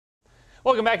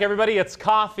Welcome back, everybody. It's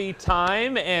coffee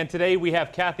time, and today we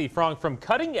have Kathy Franck from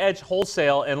Cutting Edge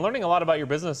Wholesale, and learning a lot about your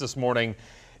business this morning.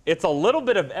 It's a little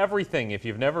bit of everything. If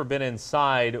you've never been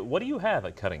inside, what do you have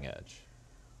at Cutting Edge?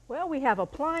 Well, we have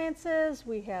appliances,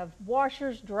 we have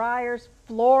washers, dryers,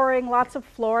 flooring, lots of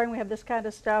flooring. We have this kind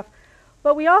of stuff,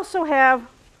 but we also have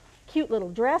cute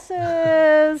little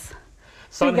dresses.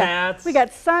 Sun hats. We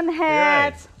got sun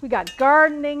hats. Right. We got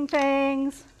gardening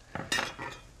things.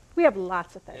 We have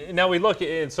lots of things. Now we look,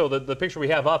 and so the picture we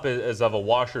have up is of a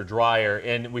washer dryer,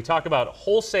 and we talk about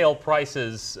wholesale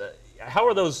prices. How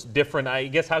are those different? I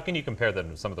guess, how can you compare them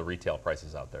to some of the retail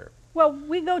prices out there? Well,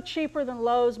 we go cheaper than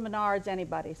Lowe's, Menards,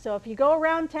 anybody. So if you go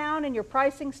around town and you're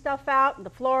pricing stuff out, the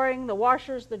flooring, the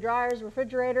washers, the dryers,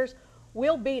 refrigerators,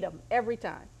 we'll beat them every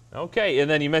time. Okay,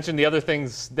 and then you mentioned the other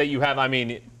things that you have. I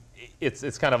mean,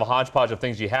 it's kind of a hodgepodge of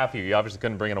things you have here. You obviously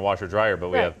couldn't bring in a washer dryer, but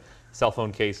we have cell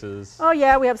phone cases. Oh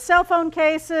yeah, we have cell phone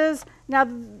cases. Now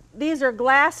these are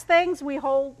glass things. We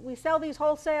sell these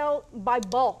wholesale by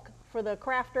bulk for the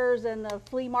crafters and the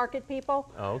flea market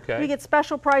people. Okay. We get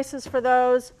special prices for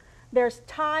those. There's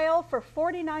tile for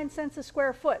 49 cents a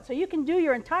square foot. So you can do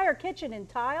your entire kitchen in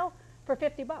tile for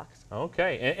 50 bucks.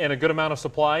 Okay, and a good amount of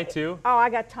supply too? Oh, I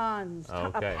got tons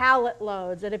of pallet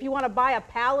loads. And if you want to buy a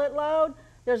pallet load,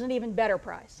 there's an even better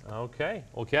price. Okay.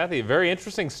 Well, Kathy, very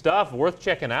interesting stuff. Worth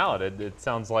checking out. It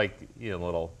sounds like a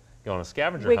little going on a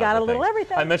scavenger hunt. We got a little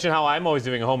everything. I mentioned how I'm always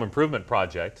doing a home improvement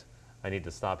project. I need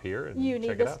to stop here and You check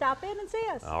need it to out. stop in and see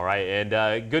us. All right,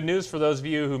 and good news for those of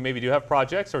you who maybe do have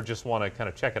projects or just want to kind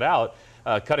of check it out.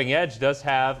 Cutting Edge does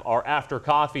have our After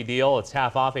Coffee deal. It's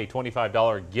half off, a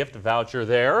 $25 gift voucher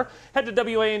there. Head to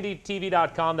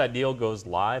WANDTV.com. That deal goes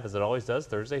live, as it always does,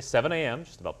 Thursday, 7 a.m.,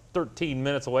 just about 13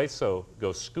 minutes away, so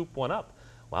go scoop one up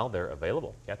while they're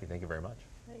available. Kathy, thank you very much.